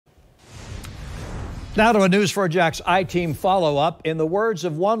Now to a News4JAX I-Team follow-up. In the words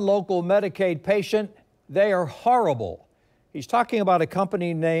of one local Medicaid patient, they are horrible. He's talking about a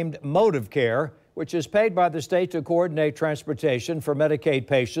company named Modivcare, which is paid by the state to coordinate transportation for Medicaid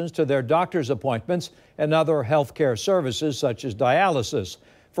patients to their doctor's appointments and other health care services such as dialysis.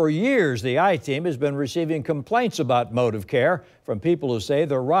 For years, the I-Team has been receiving complaints about Modivcare from people who say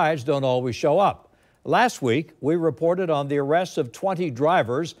their rides don't always show up. Last week, we reported on the arrests of 20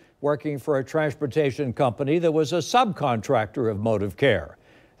 drivers working for a transportation company that was a subcontractor of Modivcare.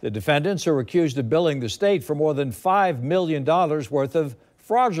 The defendants are accused of billing the state for more than $5 million worth of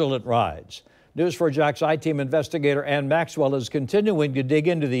fraudulent rides. News4JAX I-Team investigator Ann Maxwell is continuing to dig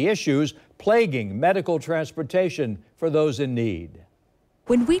into the issues plaguing medical transportation for those in need.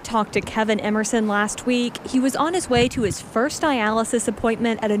 When we talked to Kevin Emerson last week, he was on his way to his first dialysis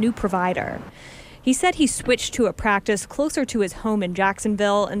appointment at a new provider. He said he switched to a practice closer to his home in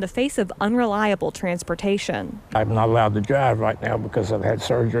Jacksonville in the face of unreliable transportation. I'm not allowed to drive right now because I've had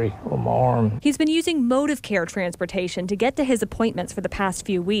surgery on my arm. He's been using Modivcare transportation to get to his appointments for the past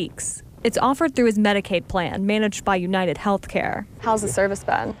few weeks. It's offered through his Medicaid plan, managed by UnitedHealthcare. How's the service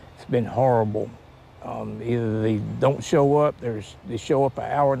been? It's been horrible. Either they don't show up, they show up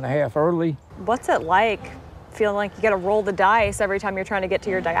an hour and a half early. What's it like feeling like you got to roll the dice every time you're trying to get to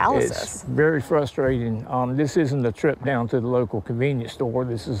your dialysis? It's very frustrating. This isn't a trip down to the local convenience store.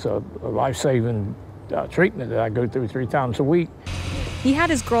 This is a life-saving treatment that I go through 3 times a week. He had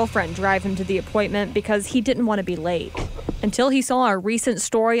his girlfriend drive him to the appointment because he didn't want to be late. Until he saw a recent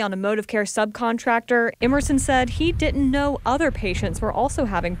story on a Modivcare subcontractor, Emerson said he didn't know other patients were also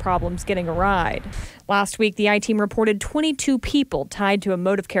having problems getting a ride. Last week, the I-Team reported 22 people tied to a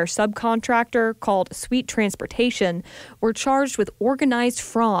Modivcare subcontractor called Sweet Transportation were charged with organized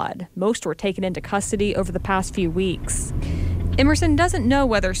fraud. Most were taken into custody over the past few weeks. Emerson doesn't know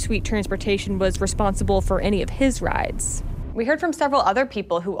whether Sweet Transportation was responsible for any of his rides. We heard from several other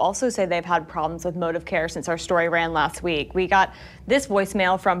people who also say they've had problems with Modivcare since our story ran last week. We got this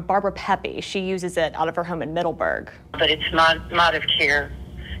voicemail from Barbara Pepe. She uses it out of her home in Middleburg. But it's Modivcare,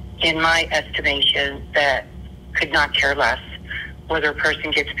 in my estimation, that could not care less whether a person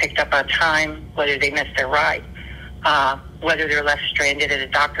gets picked up on time, whether they miss their ride, whether they're left stranded at a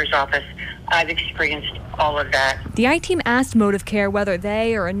doctor's office. I've experienced all of that. The I-Team asked Modivcare whether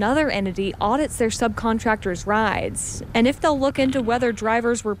they or another entity audits their subcontractors' rides, and if they'll look into whether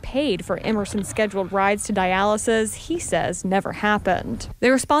drivers were paid for Emerson's scheduled rides to dialysis. He says never happened. They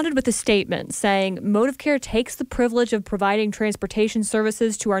responded with a statement saying Modivcare takes the privilege of providing transportation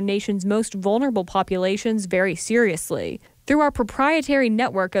services to our nation's most vulnerable populations very seriously. Through our proprietary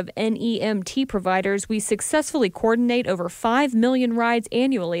network of NEMT providers, we successfully coordinate over 5 million rides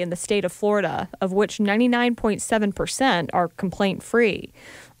annually in the state of Florida, of which 99.7% are complaint-free.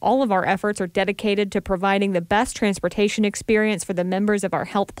 All of our efforts are dedicated to providing the best transportation experience for the members of our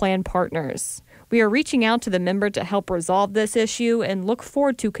health plan partners. We are reaching out to the member to help resolve this issue and look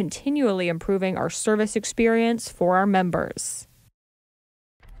forward to continually improving our service experience for our members.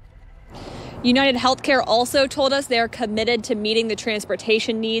 UnitedHealthcare also told us they're committed to meeting the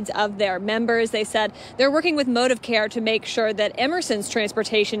transportation needs of their members. They said they're working with Modivcare to make sure that Emerson's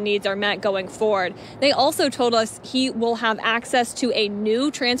transportation needs are met going forward. They also told us he will have access to a new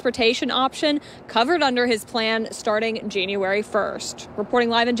transportation option covered under his plan starting January 1st.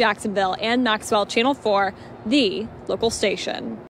 Reporting live in Jacksonville, Ann Maxwell, Channel 4, the local station.